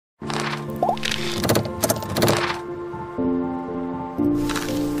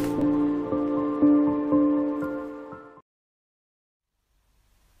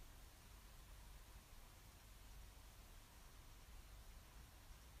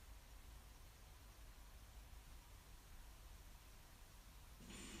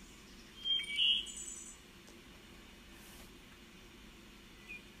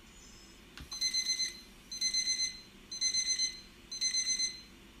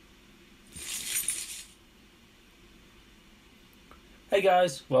Hey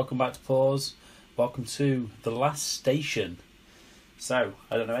guys, welcome back to Pause. Welcome to The Last Station. So,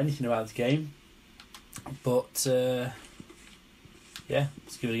 I don't know anything about the game, but yeah,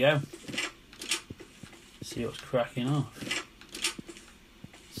 let's give it a go. See what's cracking off.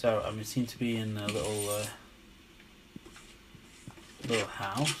 So, I seem to be in a little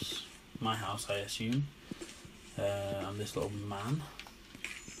house. My house, I assume. I'm this little man.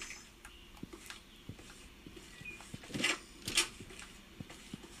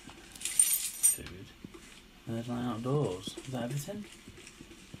 And there's my outdoors. Is that everything?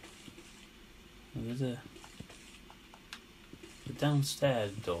 Oh, there's a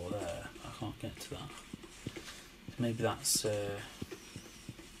downstairs door there. I can't get to that. Maybe that's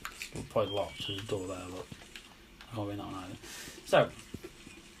probably locked. There's a door there. Look, I can't be that one either. So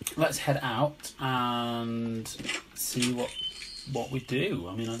let's head out and see what we do.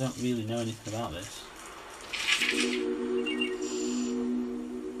 I don't really know anything about this.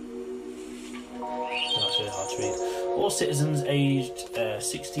 All citizens aged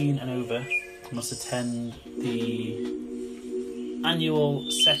 16 and over must attend the annual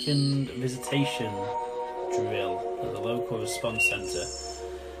second visitation drill at the local response centre.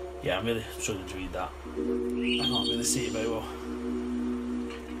 Yeah, I'm really struggling to read that. I can't really see it very well.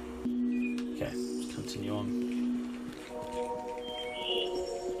 Okay, let's continue on.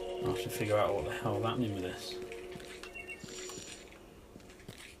 I'll have to figure out what the hell is happening with this.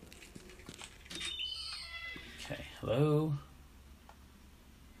 Hello?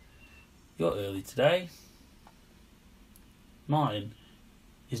 You're early today. Martin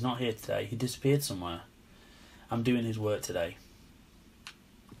is not here today. He disappeared somewhere. I'm doing his work today.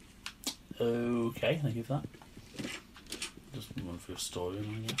 Okay, thank you for that. Just run through a story, I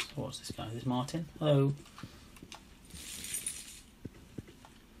guess. What's this guy? Is this Martin? Hello?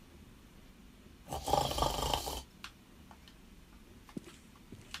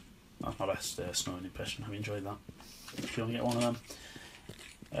 That's my best snoring impression. I've enjoyed that. If you want to get one of them.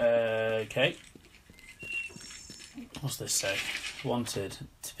 Okay. What's this say? Wanted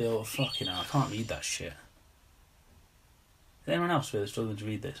to build. Fucking hell, I can't read that shit. Is anyone else really struggling to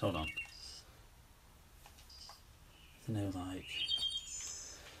read this? Hold on. There's no,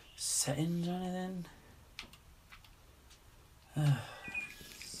 settings or anything?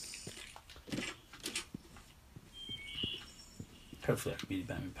 Hopefully I can read it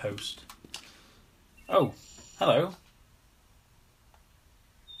better in post. Oh, hello.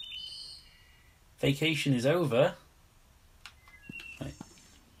 Vacation is over. Right.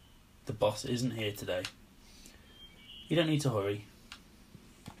 The boss isn't here today. You don't need to hurry.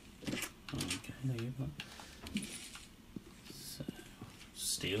 Okay, there you go. So,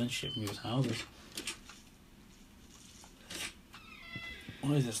 stealing shit from his houses.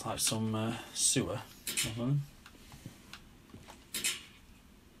 What is this, like some sewer or something?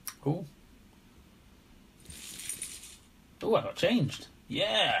 Cool. Oh, I got changed.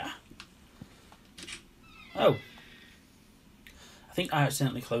 Yeah. Oh. I think I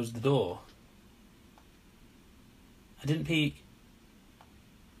accidentally closed the door. I didn't peek.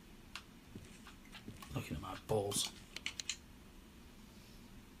 Looking at my balls.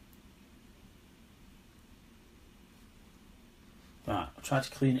 Right, I'll try to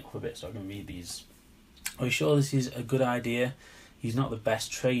clean it up a bit so I can read these. Are you sure this is a good idea? He's not the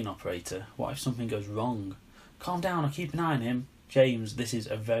best train operator. What if something goes wrong? Calm down, I'll keep an eye on him. James, this is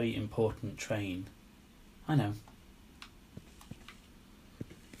a very important train. I know.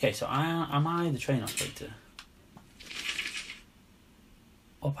 Okay, so am I the train operator?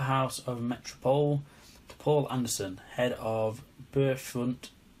 Upper House of Metropole to Paul Anderson, head of Burford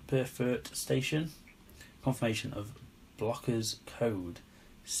Station. Confirmation of Blocker's code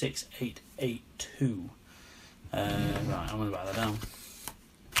 6882. Right, I'm going to write that down.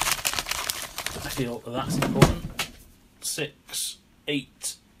 I feel that's important.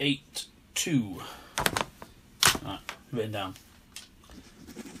 6882. Right, written down.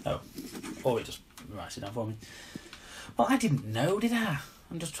 Oh, it just writes it down for me. Well, I didn't know, did I?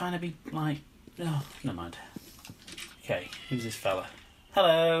 I'm just trying to be like... Oh, never mind. Okay, who's this fella?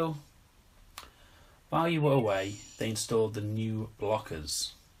 Hello! While you were away, they installed the new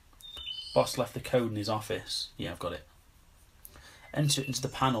blockers. Boss left the code in his office. Yeah, I've got it. Enter it into the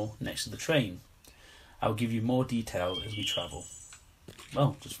panel next to the train. I will give you more details as we travel.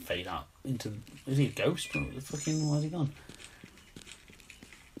 Well, just fade out into... Is he a ghost? Where's he gone?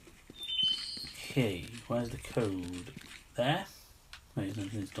 Okay, where's the code? There? Wait, no,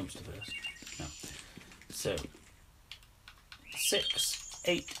 it's dumpster first. No. So,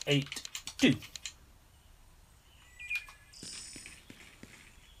 6882.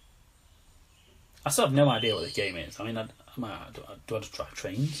 I still have no idea what this game is. I mean, do I just try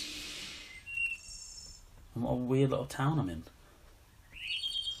trains? And what a weird little town I'm in.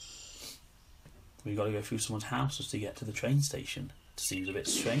 We've got to go through someone's house just to get to the train station. It seems a bit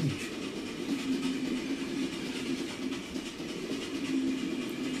strange.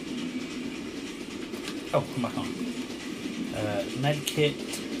 Oh, come back on. Med kit,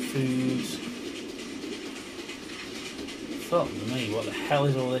 food. Fuck me, what the hell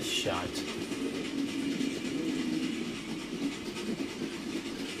is all this shite?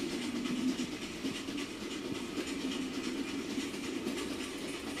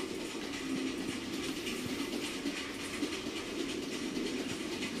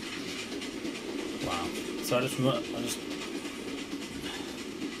 So I don't know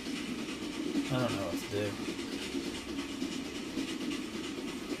what to do.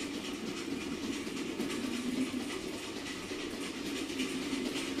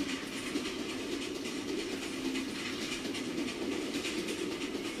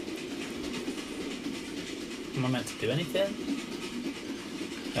 Am I meant to do anything?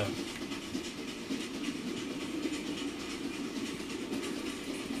 Oh.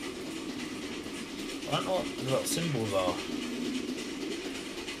 I don't know what the little symbols are.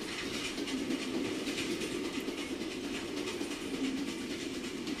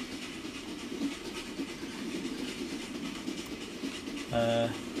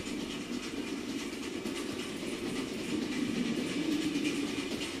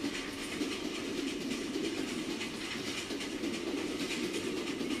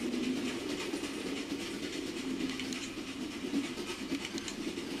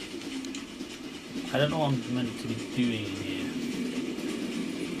 I don't know what I'm meant to be doing here.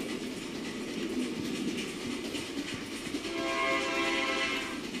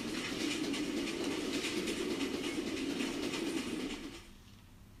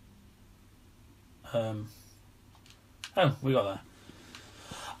 Oh, we got there.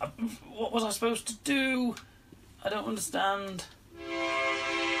 What was I supposed to do? I don't understand.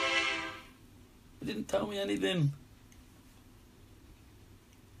 It didn't tell me anything.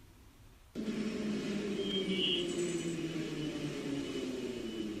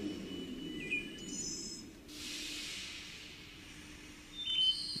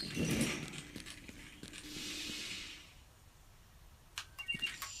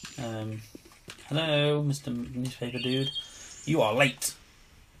 Hello, Mr. Newspaper Dude. You are late.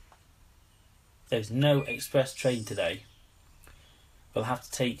 There's no express train today. We'll have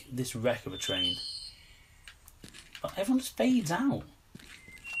to take this wreck of a train. But everyone just fades out.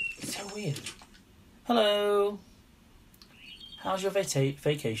 It's so weird. Hello. How's your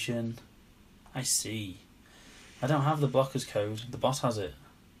vacation? I see. I don't have the blocker's code. The boss has it.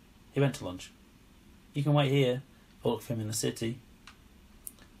 He went to lunch. You can wait here or look for him in the city.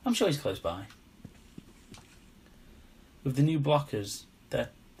 I'm sure he's close by. With the new blockers,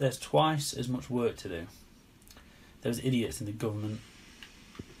 there's twice as much work to do. Those idiots in the government.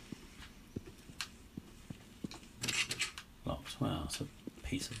 Locked. Well, that's a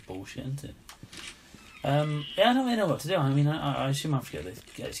piece of bullshit, isn't it? Yeah, I don't really know what to do. I mean, I assume I have to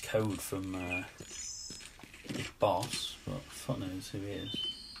get this code from the boss, but fuck knows who he is.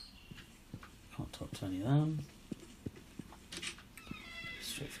 Can't talk to any of them.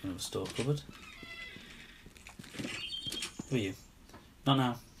 Straight for another store cupboard. Who are you? Not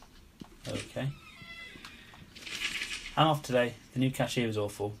now. Okay. I'm off today. The new cashier is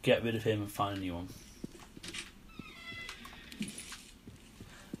awful. Get rid of him and find a new one.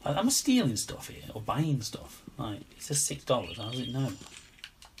 Am I stealing stuff here or buying stuff? Like, it says $6. How does it know?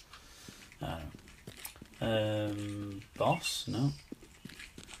 I don't know. Boss? No.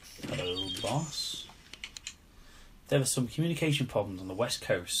 Hello, boss. There were some communication problems on the west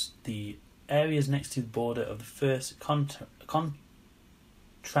coast. The areas next to the border of the first contract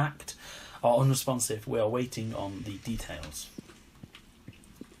are unresponsive. We are waiting on the details.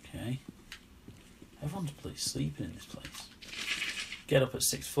 Okay. Everyone's bloody sleeping in this place. Get up at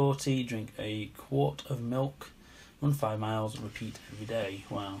 6:40, drink a quart of milk, run 5 miles, and repeat every day.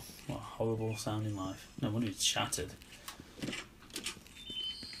 Wow, what a horrible sounding life. No wonder it's shattered.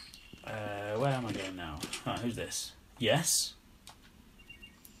 Where am I going now? Ah, who's this? Yes?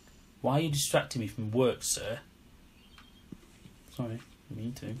 Why are you distracting me from work, sir? Sorry,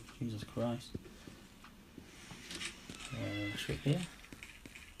 me too. Jesus Christ. Straight here.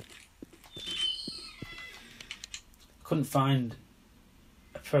 Couldn't find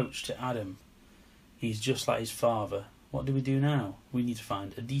approach to Adam. He's just like his father. What do we do now? We need to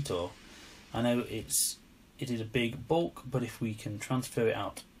find a detour. I know it is a big bulk, but if we can transfer it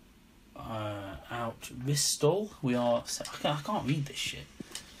out Bristol, we are. I can't read this shit.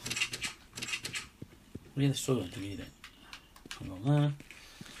 Really struggling to read it. Hang on there.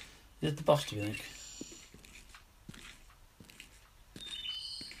 Is it the boss, do you think?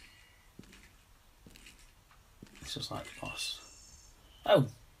 It's just like the boss. Oh!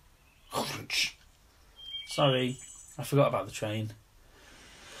 Sorry, I forgot about the train.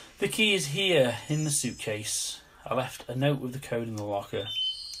 The key is here, in the suitcase. I left a note with the code in the locker,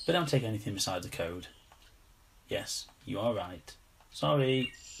 but don't take anything besides the code. Yes, you are right.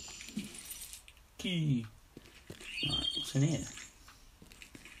 Sorry. Key. Right, what's in here?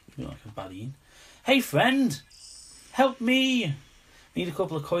 You look like a baddie. Hey friend! Help me! Need a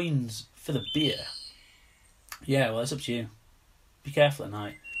couple of coins for the beer. Yeah, well, it's up to you. Be careful at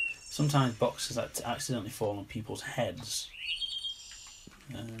night. Sometimes boxes accidentally fall on people's heads.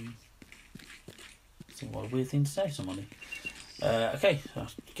 It's a weird thing to say to somebody. Okay, so I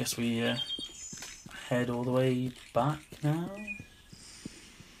guess we head all the way back now.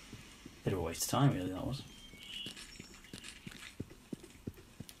 Bit of a waste of time, really, that was.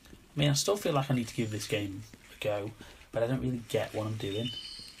 I mean, I still feel like I need to give this game a go, but I don't really get what I'm doing.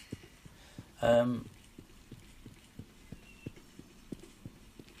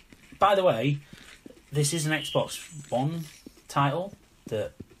 By the way, this is an Xbox One title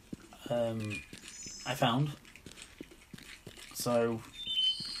that I found. So,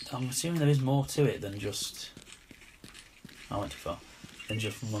 I'm assuming there is more to it than just... I went too far. Than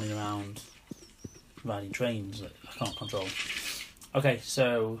just running around riding trains that I can't control. Okay,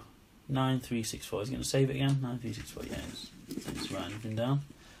 so 9364. Is he going to save it again? 9364, yes. Let's write anything down.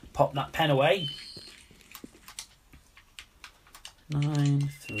 Pop that pen away.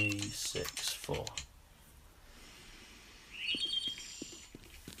 9364.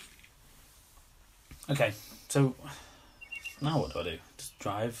 Okay, so now what do I do? Just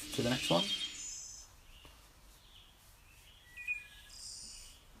drive to the next one?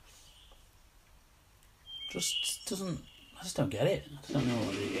 Just doesn't. I just don't get it. I just don't know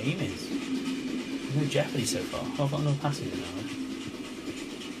what the aim is. There's no jeopardy so far. Oh, I've got no passenger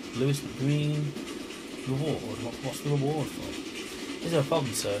now. Lewis Green. Reward. What's the reward for? Is there a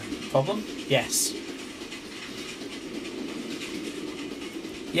problem, sir? Problem? Yes.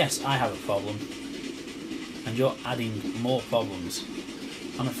 Yes, I have a problem. And you're adding more problems.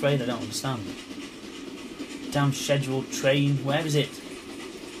 I'm afraid I don't understand. Damn scheduled train. Where is it?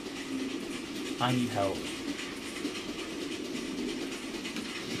 I need help.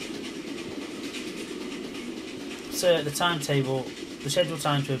 Sir, the scheduled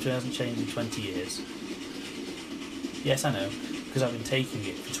timetable hasn't changed in 20 years. Yes, I know, because I've been taking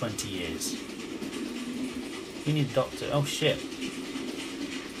it for 20 years. You need a doctor. Oh shit.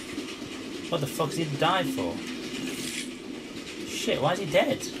 What the fuck's he died for? Shit, why is he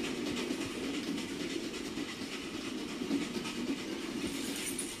dead?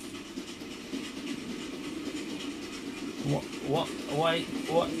 What? Wait,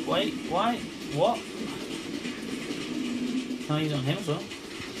 why? What? No, he's on him as well.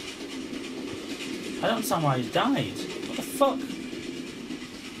 I don't understand why he's died. What the fuck?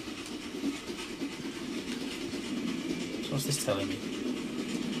 So what's this telling me?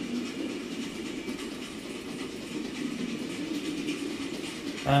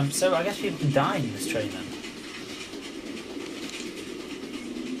 So I guess people can die in this train then.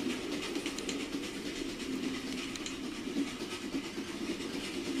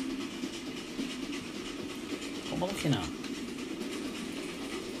 What am I looking at?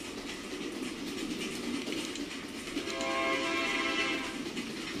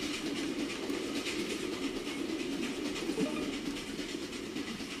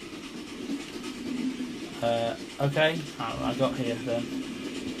 Okay, I got here then.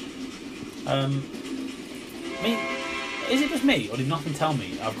 I mean, is it just me, or did nothing tell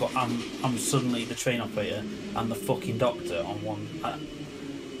me I'm suddenly the train operator and the fucking doctor on one?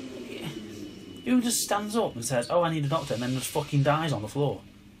 Who just stands up and says, "Oh, I need a doctor," and then just fucking dies on the floor?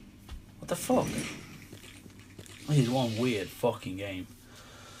 What the fuck? This is one weird fucking game.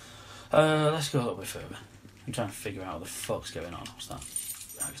 Let's go a little bit further. I'm trying to figure out what the fuck's going on. What's that?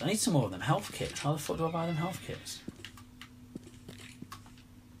 I need some more of them health kits. How the fuck do I buy them health kits?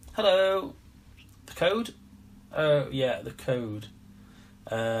 Hello. The code? Yeah, the code.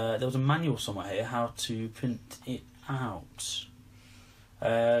 There was a manual somewhere here how to print it out.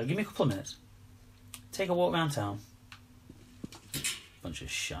 Give me a couple of minutes. Take a walk around town. Bunch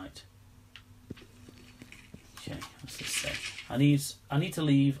of shite. Okay, what's this say? I need to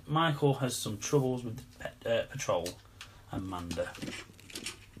leave. Michael has some troubles with the patrol. Amanda.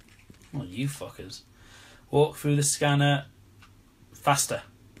 Oh, you fuckers. Walk through the scanner. Faster.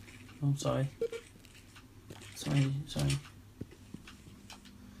 Oh, sorry. Sorry.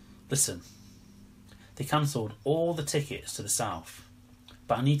 Listen. They cancelled all the tickets to the south.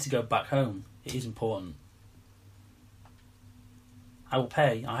 But I need to go back home. It is important. I will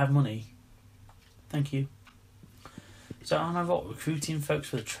pay. I have money. Thank you. So, I don't know what, recruiting folks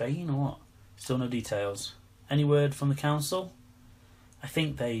for the train or what? Still no details. Any word from the council? I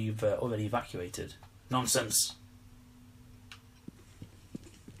think they've already evacuated. Nonsense.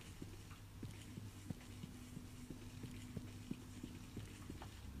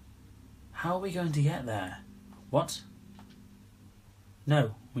 How are we going to get there? What?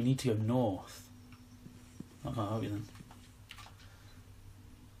 No, we need to go north. I can't help you then.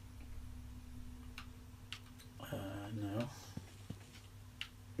 No.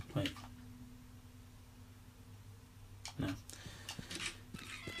 Wait. No.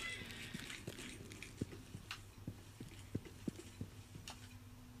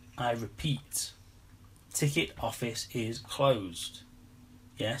 I repeat. Ticket office is closed.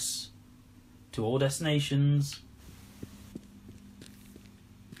 Yes. To all destinations.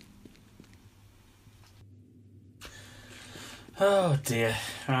 Oh dear.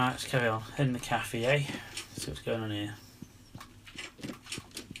 Right, let's carry on. Head in the cafe, eh? See what's going on here.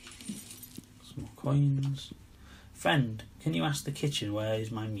 Some more coins. Friend, can you ask the kitchen where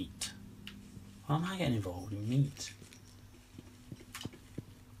is my meat? Why am I getting involved in meat?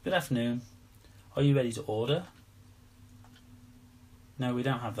 Good afternoon. Are you ready to order? No, we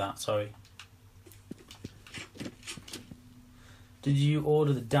don't have that, sorry. Did you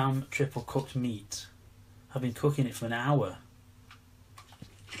order the damn triple cooked meat? I've been cooking it for an hour.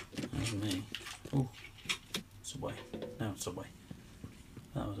 That was me. Ooh. Subway. No, Subway.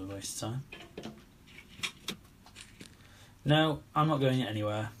 That was a waste of time. No, I'm not going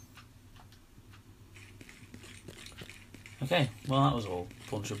anywhere. Okay, well that was all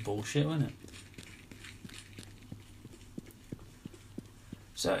a bunch of bullshit, wasn't it?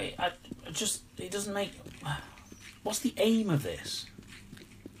 So, it doesn't make... What's the aim of this?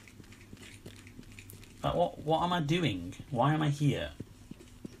 Like, what am I doing? Why am I here?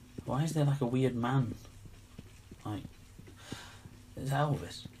 Why is there like a weird man? Like, is that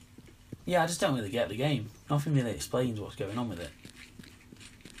Elvis? Yeah, I just don't really get the game. Nothing really explains what's going on with it.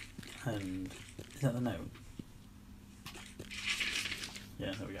 And is that the note?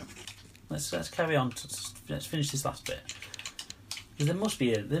 Yeah, there we go. Let's carry on. Let's finish this last bit. Because there must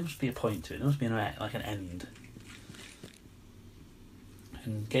be a point to it. There must be an end.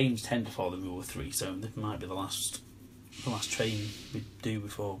 And games tend to follow the rule of 3, so this might be the last train we do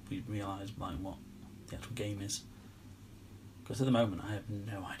before we realise like what the actual game is. Because at the moment I have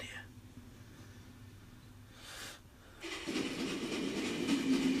no idea.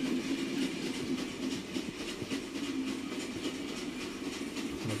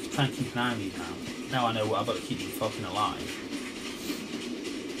 I'm going to try and keep an eye on these now. Now I know what I've got to keep you fucking alive.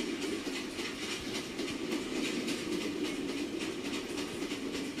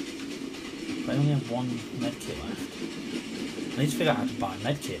 I only have one medkit left. I need to figure out how to buy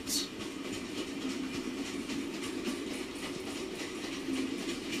medkits.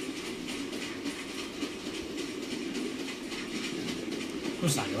 I'm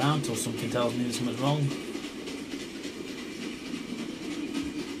just hanging around until something tells me that something's wrong.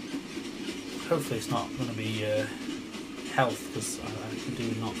 Hopefully it's not going to be health, because I can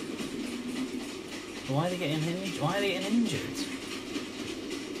do not. Why are they getting injured? Why are they getting injured?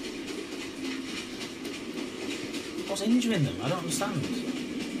 What's injuring them? I don't understand.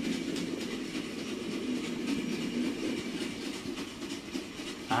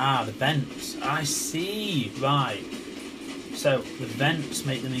 Ah, the vents. I see. Right. So, the vents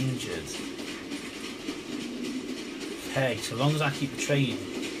make them injured. Okay, so long as I keep the train,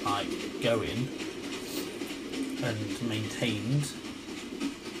 like, going and maintained,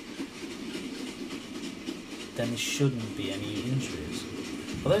 then there shouldn't be any injuries.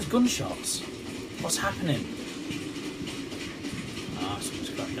 Well, those gunshots. What's happening? Ah, something's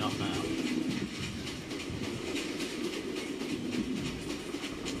cracking off now.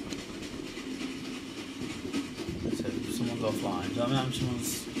 So someone's offline. So I mean,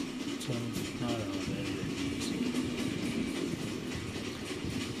 someone's no,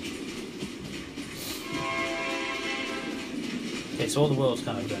 okay, so all the world's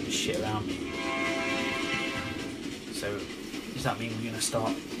kind of going to shit around me. So, does that mean we're going to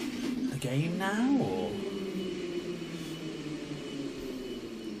start the game now, or...?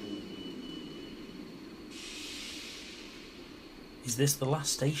 Is this the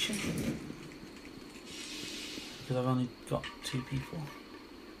last station? Because I've only got 2 people.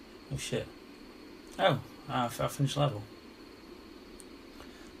 Oh shit. Oh, I finished the level.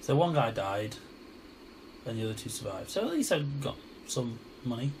 So one guy died, and the other 2 survived. So at least I got some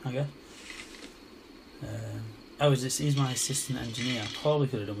money, I guess. Oh, he's my assistant engineer. I probably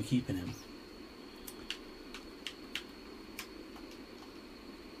could have done with keeping him.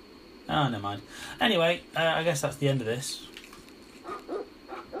 Oh, never mind. Anyway, I guess that's the end of this.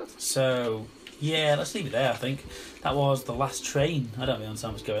 So, yeah, let's leave it there, I think. That was the last train. I don't really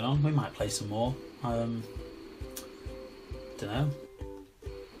understand what's going on. We might play some more. Don't know.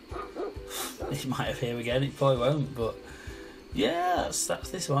 It might appear again, it probably won't, but yeah, that's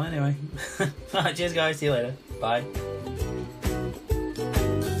this one anyway. Right, cheers guys, see you later. Bye.